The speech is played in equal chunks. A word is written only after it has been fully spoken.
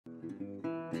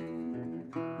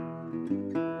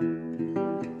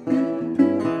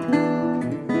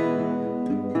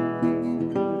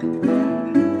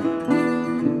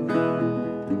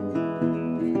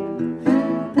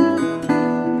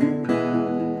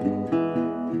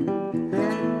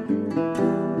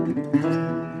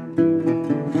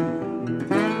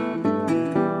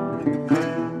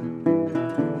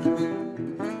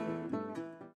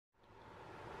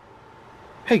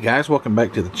Hey guys, welcome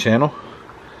back to the channel.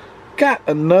 Got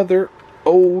another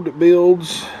old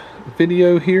builds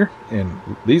video here, and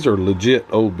these are legit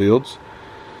old builds.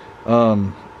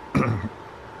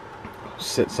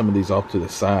 Set some of these off to the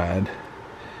side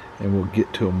and we'll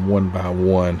get to them one by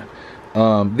one.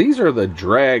 These are the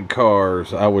drag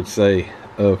cars, I would say,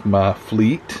 of my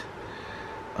fleet.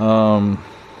 I'm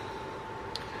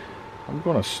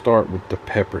going to start with the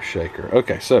pepper shaker.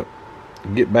 Okay, so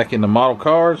get back into model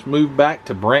cars, move back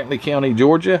to Brantley County,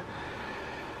 Georgia.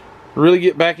 Really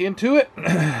get back into it.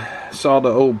 Saw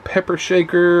the old pepper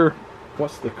shaker.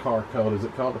 What's the car called? Is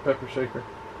it called the pepper shaker?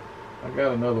 I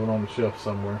got another one on the shelf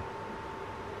somewhere.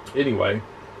 Anyway,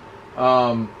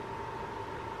 I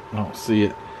don't see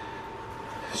it.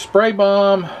 Spray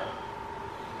bomb.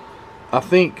 I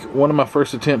think one of my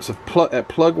first attempts at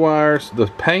plug wires. The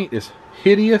paint is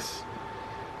hideous.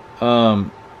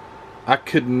 I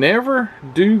could never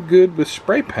do good with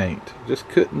spray paint. Just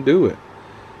couldn't do it.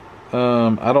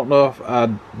 I don't know if I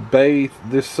bathed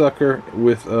this sucker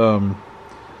with floor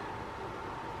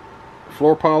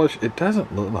polish. It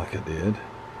doesn't look like I did.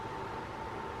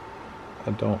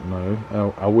 I don't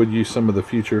know. I would use some of the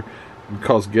future,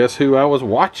 because guess who I was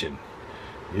watching?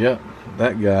 Yep,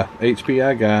 that guy,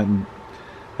 HPI guy. And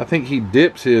I think he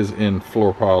dips his in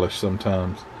floor polish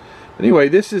sometimes. Anyway,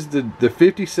 this is the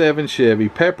 57 Chevy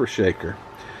pepper shaker,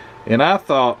 and I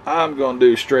thought I'm gonna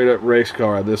do straight up race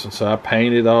car at this one, so I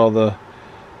painted all the,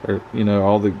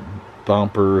 all the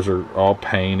bumpers are all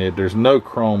painted. There's no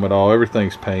chrome at all.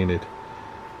 Everything's painted.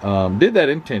 Did that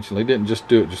intentionally. Didn't just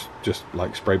do it just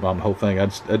like spray bomb the whole thing. I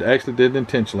actually did it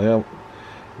intentionally. I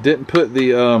didn't put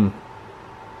the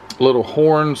little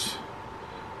horns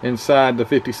inside the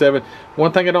 57.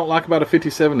 One thing I don't like about a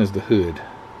 57 is the hood.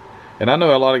 And I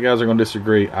know a lot of guys are going to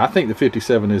disagree. I think the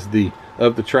 57 is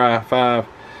of the Tri-5,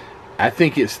 I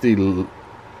think it's the,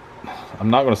 I'm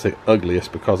not going to say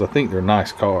ugliest, because I think they're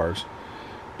nice cars,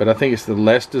 but I think it's the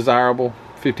less desirable.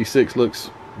 56 looks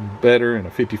better and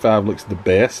a 55 looks the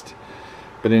best.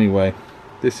 But anyway,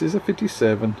 this is a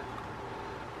 57.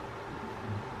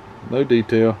 No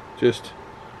detail, just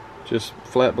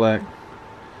flat black.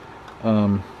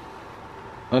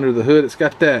 Under the hood, it's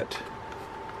got that,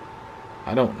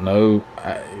 I don't know,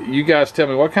 you guys tell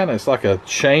me what kind of, it's like a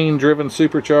chain driven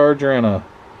supercharger and a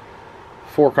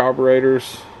 4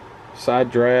 carburetors, side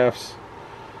drafts,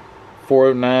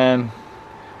 409,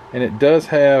 and it does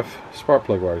have spark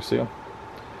plug wires. See them?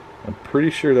 I'm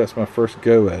pretty sure that's my first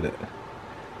go at it,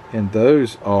 and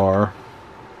those are,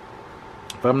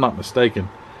 if I'm not mistaken,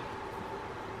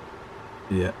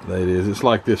 yeah, that is, it's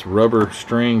like this rubber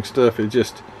string stuff.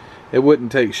 It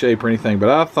wouldn't take shape or anything, but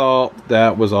I thought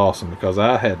that was awesome because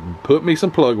I had put me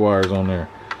some plug wires on there.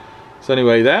 So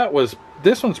anyway,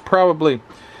 this one's probably,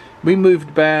 we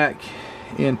moved back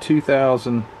in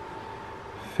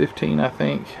 2015, I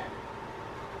think.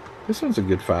 This one's a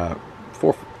good 5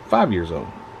 years old.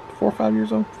 4 or 5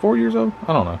 years old? 4 years old?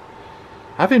 I don't know.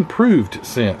 I've improved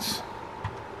since.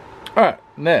 Alright,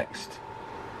 next.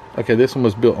 Okay, this one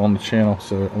was built on the channel,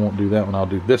 so I won't do that one. I'll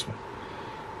do this one.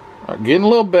 Right, getting a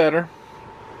little better,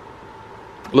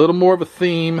 a little more of a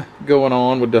theme going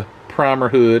on with the primer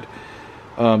hood.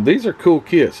 These are cool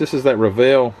kits. This is that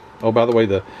Revell. Oh, by the way,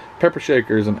 the pepper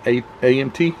shaker is an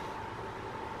AMT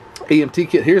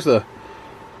kit. Here's a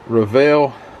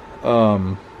Revell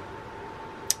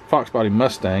Fox Body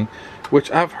Mustang,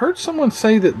 which I've heard someone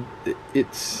say that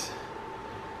it's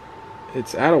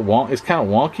out of wonk. It's kind of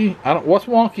wonky. What's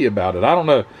wonky about it? I don't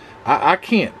know. I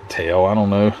can't tell. I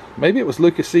don't know. Maybe it was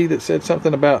Lucas C that said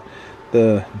something about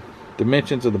the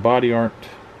dimensions of the body aren't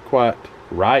quite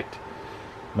right.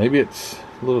 Maybe it's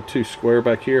a little too square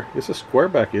back here. It's a square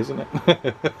back, isn't it?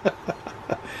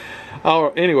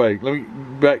 Oh, anyway, let me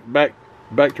back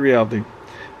to reality.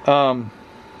 I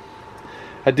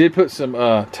did put some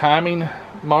timing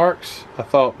marks. I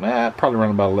thought, probably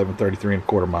run about 11:33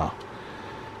 1/4 mile.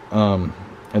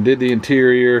 I did the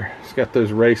interior. It's got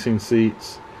those racing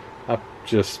seats. I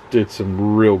just did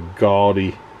some real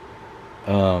gaudy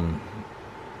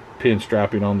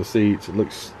pinstriping on the seats. It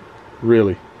looks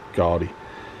really gaudy.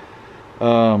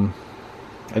 I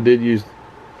did use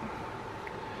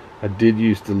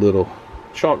the little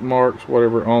chalk marks,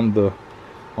 whatever, on the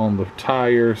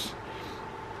tires.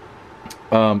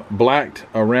 Blacked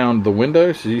around the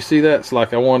windows. Did you see that? It's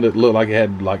like I wanted it to look like it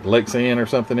had like Lexan or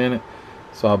something in it.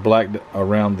 So I blacked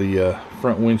around the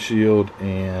front windshield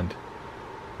and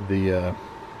the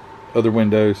other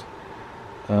windows.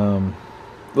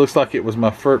 Looks like it was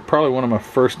probably one of my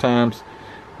first times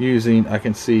using, I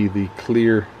can see the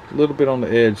clear, a little bit on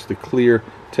the edge, the clear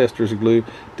testers of glue.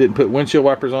 Didn't put windshield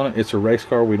wipers on it. It's a race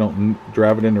car. We don't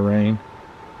drive it in the rain.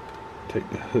 take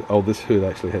the hood. Oh, this hood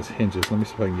actually has hinges. Let me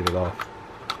see if I can get it off.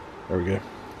 There we go.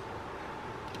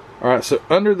 Alright, so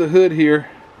under the hood here,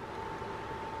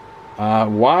 I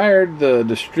wired the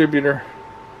distributor,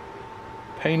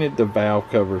 painted the valve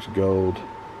covers gold,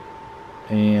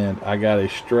 and I got a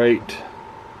straight,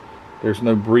 there's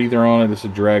no breather on it, it's a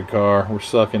drag car. We're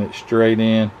sucking it straight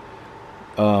in.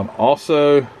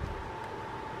 Also,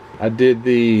 I did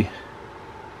the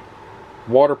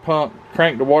water pump,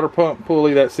 cranked the water pump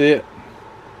pulley, that's it.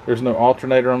 There's no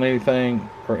alternator on anything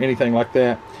or anything like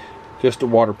that. Just a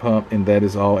water pump, and that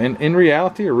is all. And in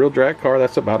reality, a real drag car,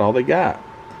 that's about all they got.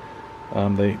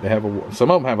 They have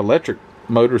some of them have electric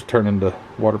motors turning the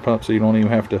water pump, so you don't even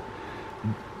have to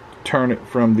turn it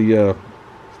from the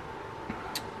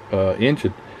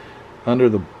engine. Under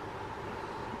the,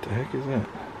 what the heck is that?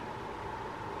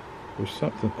 There's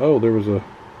something. Oh, there was a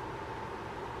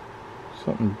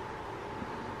something.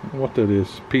 I don't know what that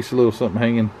is? Piece of little something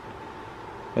hanging.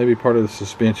 Maybe part of the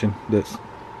suspension that's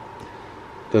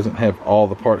doesn't have all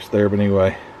the parts there, but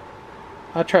anyway,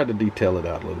 I tried to detail it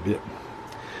out a little bit.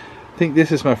 I think this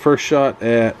is my first shot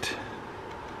at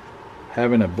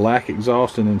having a black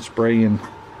exhaust and then spraying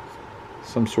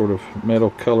some sort of metal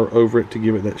color over it to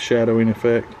give it that shadowing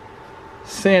effect.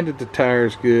 Sanded the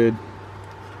tires good.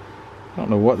 I don't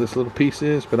know what this little piece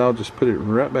is, but I'll just put it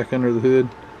right back under the hood,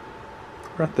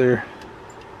 right there.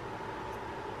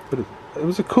 But it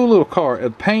was a cool little car.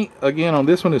 The paint again on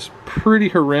this one is pretty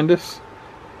horrendous.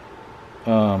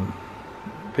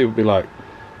 People be like,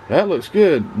 that looks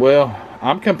good. Well,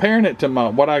 I'm comparing it to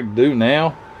what I do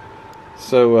now.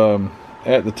 So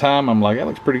at the time I'm like, that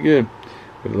looks pretty good,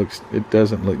 but it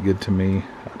doesn't look good to me.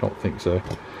 I don't think so.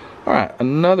 All right,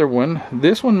 another one.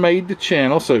 This one made the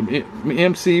channel. So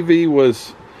MCV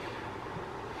was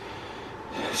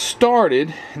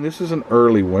started, and this is an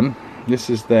early one. This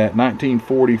is that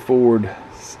 1940 Ford.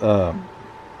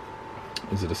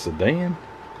 Is it a sedan?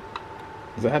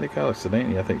 Is that how they call it?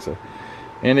 Sedan? Yeah, I think so.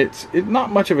 And it's not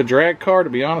much of a drag car, to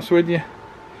be honest with you.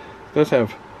 It does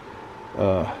have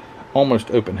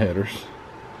almost open headers.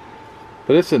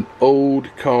 But it's an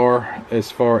old car.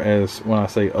 As far as when I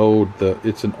say old,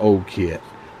 it's an old kit.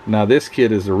 Now this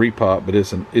kit is a repop, but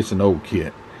it's an old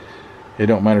kit. It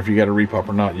don't matter if you got a repop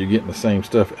or not, you're getting the same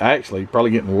stuff. Actually,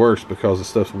 probably getting worse because the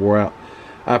stuff's wore out.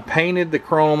 I painted the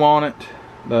chrome on it.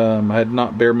 I had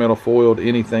not bare metal foiled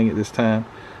anything at this time,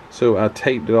 so I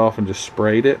taped it off and just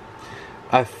sprayed it.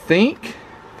 I think,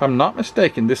 if I'm not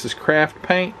mistaken, this is craft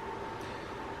paint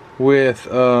with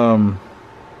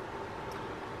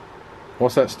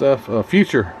what's that stuff?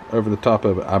 Future over the top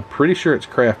of it. I'm pretty sure it's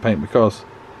craft paint because,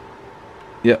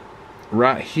 yep,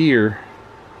 right here,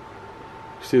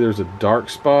 see there's a dark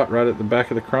spot right at the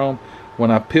back of the chrome. When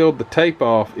I peeled the tape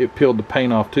off, it peeled the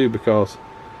paint off too, because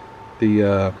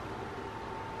the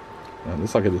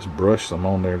looks like I just brushed some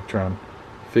on there to try and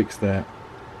fix that.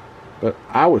 But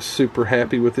I was super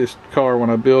happy with this car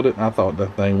when I built it. I thought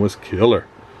that thing was killer.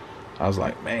 I was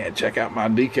like, man, check out my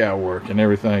decal work and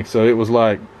everything. So it was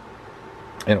like,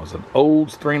 and it was an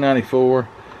Olds 394,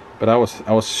 but I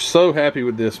was so happy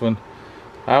with this one.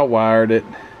 I wired it,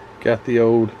 got the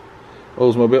old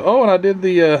Oldsmobile. Oh, and I did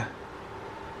the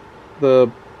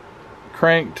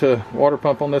crank to water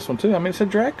pump on this one too. I mean, it's a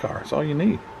drag car. It's all you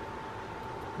need.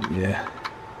 Yeah,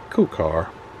 cool car.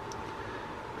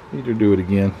 Need to do it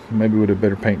again, maybe with a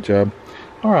better paint job.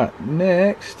 All right,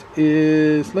 next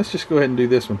is, let's just go ahead and do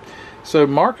this one. So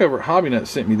Mark over at Hobby Nut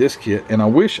sent me this kit, and I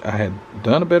wish I had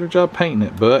done a better job painting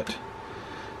it, but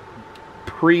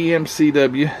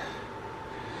pre-MCW.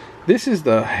 This is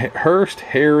the Hearst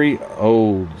Harry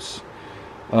Olds.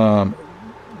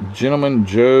 Gentleman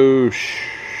Joe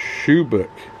Schubuck.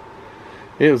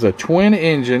 It was a twin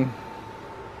engine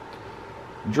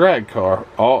drag car.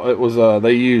 It was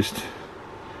they used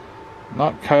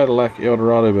not Cadillac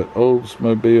Eldorado, but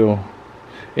Oldsmobile.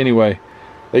 Anyway,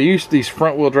 they used these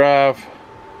front wheel drive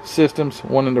systems,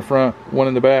 one in the front, one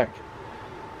in the back.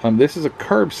 This is a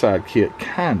curbside kit,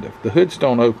 kind of. The hoods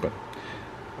don't open.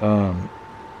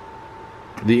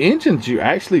 The engines, you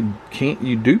actually can't,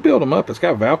 you do build them up. It's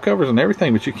got valve covers and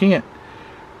everything, but you can't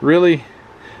really,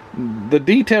 the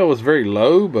detail was very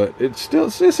low, but it's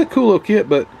a cool little kit.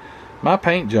 But my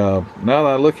paint job, now that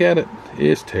I look at it,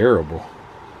 is terrible.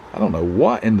 I don't know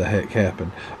what in the heck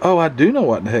happened. Oh, I do know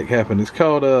what in the heck happened. It's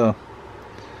called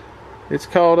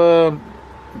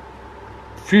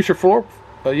Future Floor,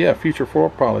 Future Floor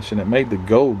Polish, and it made the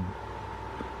gold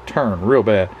turn real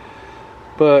bad.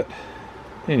 But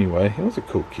anyway, it was a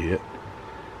cool kit.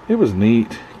 It was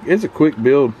neat. It's a quick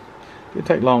build. It didn't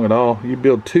take long at all. You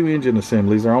build 2 engine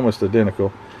assemblies. They're almost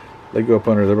identical. They go up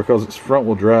under there because it's front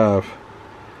wheel drive.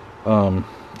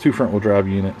 2 front wheel drive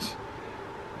units.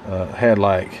 Had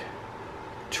like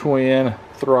twin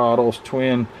throttles,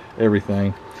 twin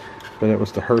everything. But it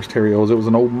was the Hurst Harriers. It was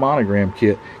an old Monogram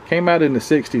kit. Came out in the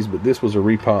 60s, but this was a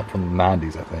repop from the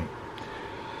 90s, I think.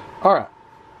 Alright,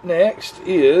 next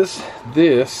is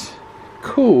this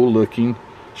cool looking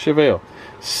Chevelle.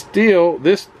 Still,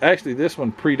 this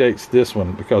one predates this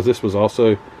one, because this was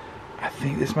also, I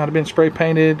think this might have been spray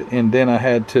painted, and then I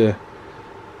airbrushed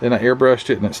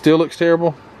it, and it still looks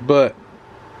terrible. But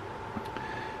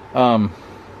one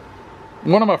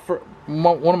of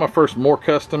my first more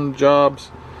custom jobs.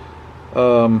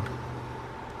 Wow,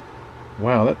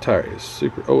 that tire is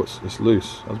super. Oh, it's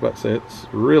loose. I was about to say it's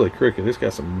really crooked. It's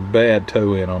got some bad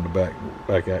toe in on the back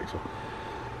axle.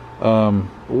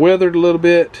 Weathered a little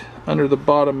bit under the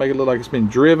bottom, make it look like it's been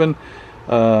driven.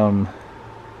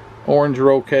 Orange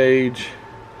roll cage.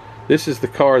 This is the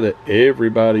car that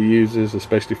everybody uses,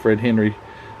 especially Fred Henry,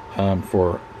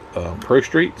 for pro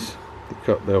streets.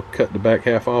 They'll cut the back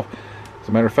half off. As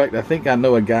a matter of fact, I think I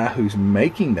know a guy who's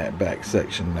making that back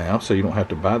section now, so you don't have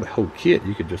to buy the whole kit.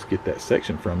 You could just get that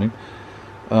section from him.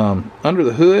 Under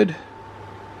the hood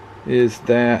is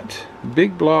that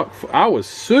big block. I was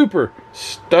super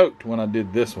stoked when I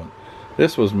did this one.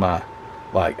 This was my,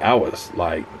 I was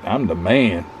like, I'm the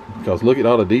man, because look at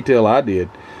all the detail I did.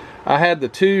 I had the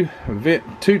two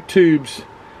tubes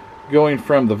going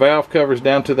from the valve covers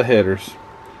down to the headers.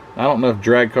 I don't know if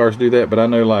drag cars do that, but I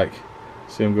know, like,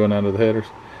 see them going down to the headers.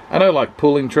 I know, like,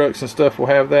 pulling trucks and stuff will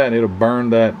have that, and it'll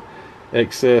burn that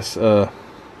excess blow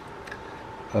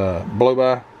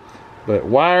by. But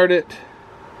wired it.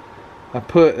 I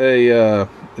put a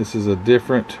this is a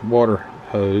different water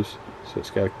hose, so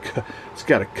it's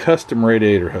got a custom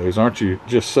radiator hose. Aren't you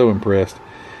just so impressed?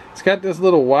 It's got this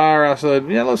little wire. I said,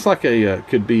 yeah, it looks like a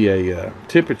could be a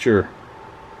temperature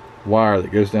wire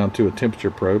that goes down to a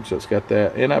temperature probe. So it's got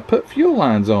that, and I put fuel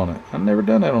lines on it. I've never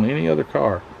done that on any other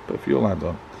car. Put fuel lines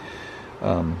on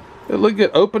it. It looked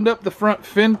good. Opened up the front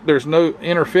fender. There's no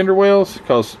inner fender wells,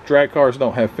 because drag cars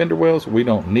don't have fender wells. We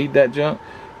don't need that junk.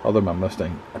 Although my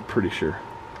Mustang, I'm pretty sure,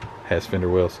 has fender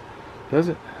wells. Does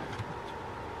it?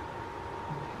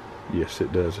 Yes,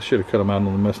 it does. I should have cut them out on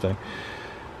the Mustang.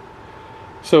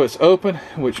 So it's open,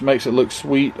 which makes it look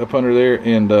sweet up under there.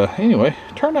 And anyway,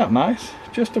 turned out nice.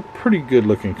 Just a pretty good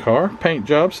looking car. Paint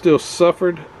job still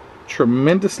suffered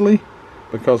tremendously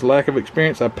because lack of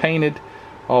experience. I painted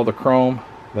all the chrome.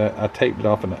 That I taped it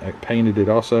off and I painted it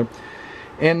also.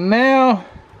 And now,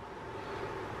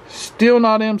 still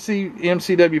not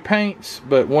MCW paints,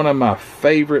 but one of my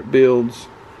favorite builds.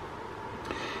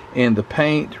 And the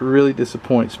paint really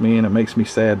disappoints me, and it makes me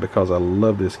sad because I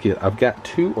love this kit. I've got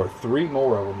 2 or 3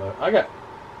 more of them though. I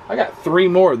got 3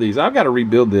 more of these. I've got to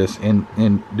rebuild this and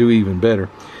do even better.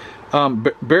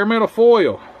 Bare metal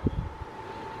foil.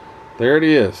 There it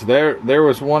is. There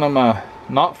was one of my,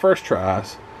 not first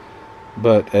tries,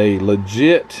 but a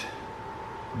legit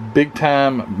big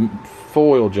time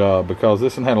foil job, because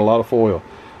this one had a lot of foil.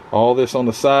 All this on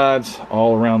the sides,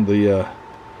 all around the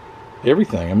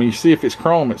everything. I mean, you see if it's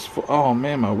chrome, it's oh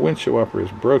man, my windshield wiper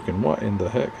is broken. What in the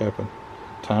heck happened?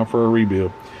 Time for a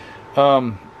rebuild.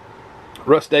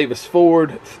 Russ Davis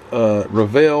Ford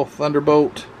Revell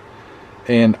Thunderbolt,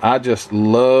 and I just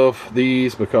love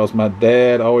these because my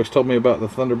dad always told me about the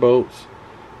Thunderbolts.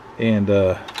 And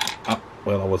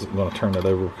well, I wasn't going to turn that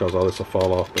over because all this will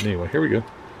fall off, but anyway, here we go.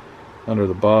 Under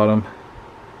the bottom.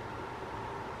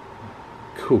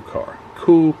 Cool car.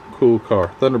 Cool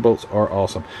car. Thunderbolts are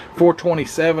awesome.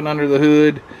 427 under the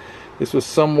hood. This was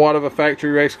somewhat of a factory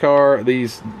race car.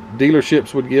 These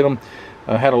dealerships would get them.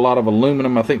 Had a lot of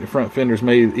aluminum. I think the front fenders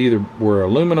either were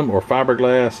aluminum or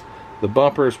fiberglass. The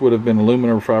bumpers would have been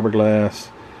aluminum or fiberglass.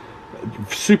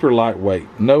 Super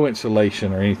lightweight. No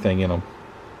insulation or anything in them.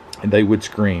 And they would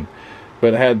scream.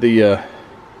 But it had the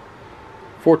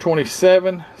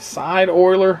 427 side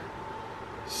oiler.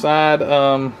 Side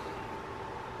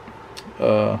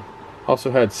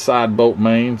also had side bolt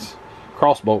mains,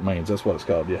 cross bolt mains, that's what it's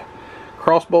called. Yeah,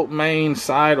 cross bolt main,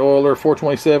 side oiler,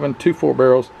 427, 2 4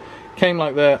 barrels, came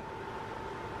like that.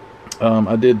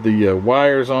 I did the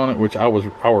wires on it, which I was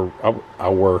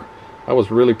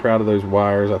really proud of those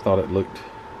wires. I thought it looked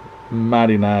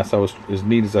mighty nice. I was as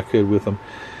neat as I could with them.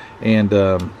 And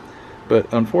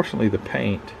but unfortunately the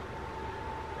paint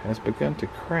has begun to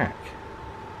crack,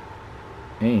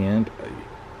 and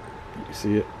you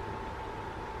see it.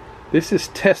 This is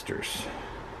testers.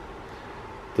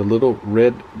 The little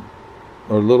red,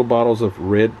 or little bottles of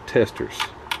red testers.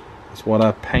 That's what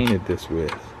I painted this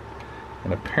with.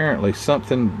 And apparently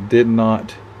something did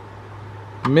not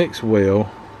mix well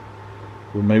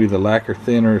with maybe the lacquer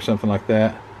thinner or something like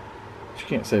that. you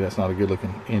can't say that's not a good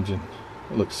looking engine.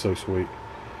 It looks so sweet.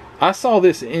 I saw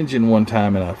this engine one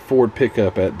time in a Ford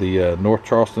pickup at the North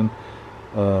Charleston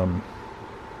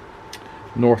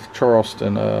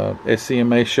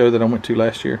SCMA show that I went to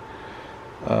last year.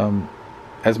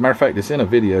 As a matter of fact, it's in a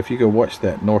video. If you go watch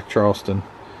that North Charleston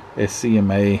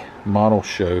SCMA model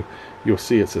show, you'll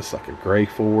see it's just like a gray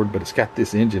Ford, but it's got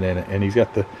this engine in it, and he's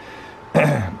got the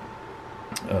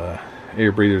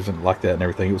air breathers and like that and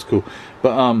everything. It was cool.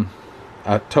 But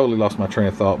I totally lost my train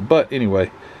of thought. But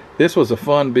anyway, this was a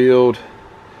fun build.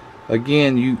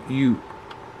 Again, you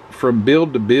from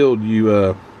build to build, you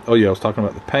oh yeah, I was talking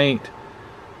about the paint.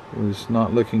 It was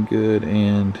not looking good,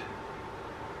 and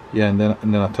yeah, and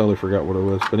then I totally forgot what it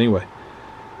was. But anyway,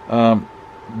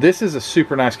 this is a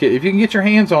super nice kit. If you can get your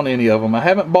hands on any of them, I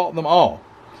haven't bought them all,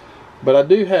 but I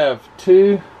do have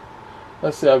two.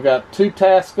 Let's see, I've got 2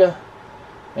 Tasca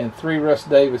and 3 Russ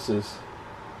Davises,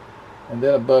 and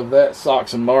then above that,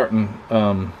 Sox and Martin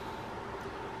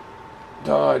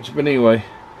Dodge. But anyway,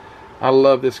 I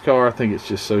love this car. I think it's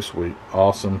just so sweet.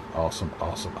 Awesome, awesome,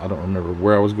 awesome. I don't remember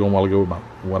where I was going a while ago with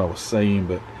what I was saying,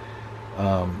 but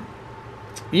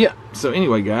yeah. So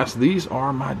anyway, guys, these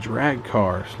are my drag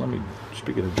cars.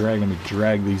 Speaking of drag, let me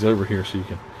drag these over here so you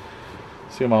can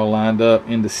see them all lined up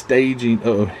in the staging.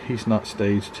 Oh, he's not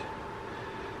staged.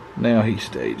 Now he's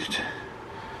staged.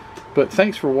 But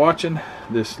thanks for watching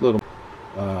this little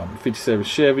 57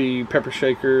 Chevy, Pepper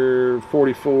Shaker,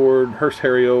 40 Ford, Hearst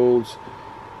Harry Olds,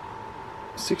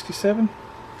 67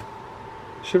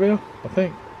 Chevelle, I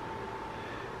think,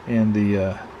 and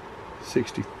the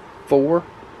 64,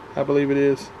 I believe it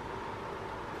is,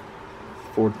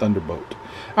 Ford Thunderbolt.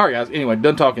 Alright guys, anyway,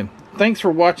 done talking. Thanks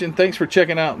for watching. Thanks for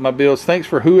checking out my builds. Thanks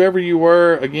for whoever you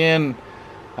were. Again,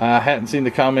 I hadn't seen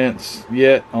the comments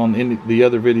yet on the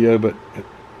other video, but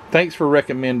thanks for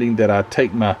recommending that I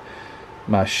take my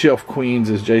shelf queens,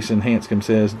 as Jason Hanscom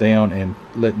says, down and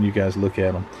letting you guys look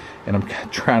at them. And I'm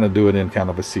trying to do it in kind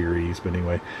of a series. But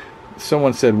anyway,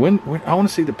 someone said, when I want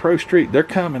to see the Pro Street. They're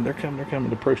coming.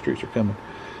 The Pro Streets are coming.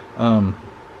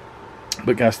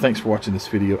 But guys, thanks for watching this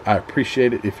video. I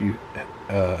appreciate it. If you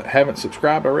haven't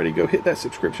subscribed already, go hit that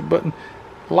subscription button.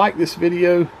 Like this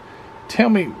video. Tell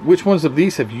me, which ones of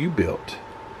these have you built?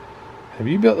 Have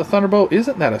you built the Thunderbolt?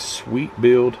 Isn't that a sweet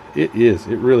build? It is.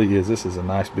 It really is. This is a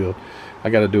nice build. I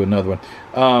got to do another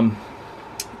one.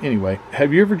 Anyway,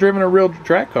 have you ever driven a real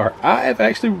drag car? I have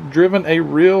actually driven a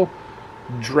real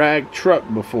drag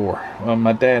truck before.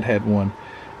 My dad had one,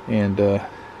 and I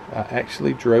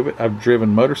actually drove it. I've driven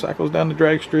motorcycles down the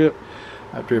drag strip.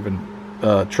 I've driven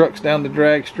trucks down the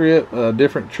drag strip,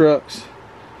 different trucks.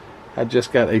 I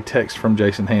just got a text from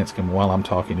Jason Hanscom while I'm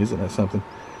talking. Isn't that something?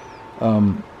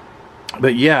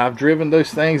 But yeah, I've driven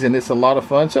those things, and it's a lot of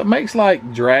fun. So it makes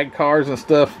like drag cars and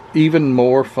stuff even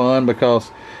more fun,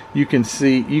 because you can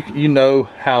see, you know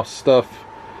how stuff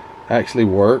actually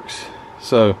works.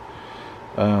 So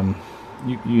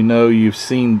you know, you've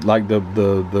seen like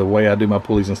the way I do my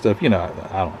pulleys and stuff. You know,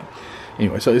 I don't know.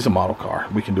 Anyway, so it's a model car.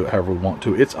 We can do it however we want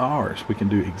to. It's ours. We can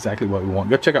do exactly what we want.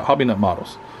 Go check out Hobby Nut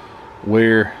Models,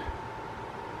 where,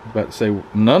 about to say,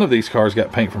 none of these cars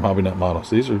got paint from Hobby Nut Models.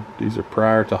 These are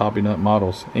prior to Hobby Nut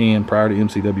Models and prior to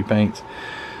MCW paints.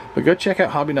 But go check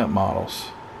out Hobby Nut Models.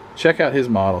 Check out his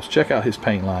models. Check out his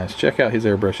paint lines. Check out his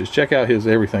airbrushes. Check out his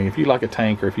everything. If you like a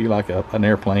tank, or if you like an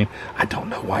airplane, I don't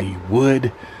know why you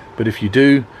would, but if you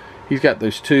do, he's got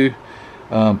those too.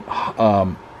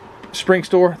 Spring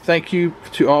Store, thank you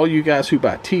to all you guys who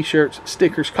buy t-shirts,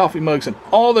 stickers, coffee mugs, and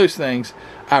all those things.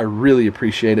 I really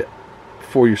appreciate it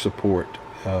for your support.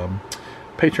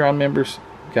 Patreon members,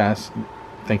 guys,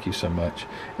 thank you so much.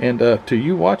 And to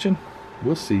you watching,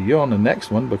 we'll see you on the next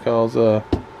one, because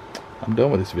I'm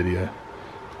done with this video.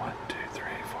 1, 2, 3,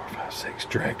 4, 5, 6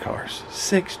 drag cars.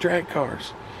 6 drag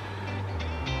cars.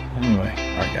 Anyway,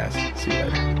 alright guys, see you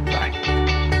later. Bye.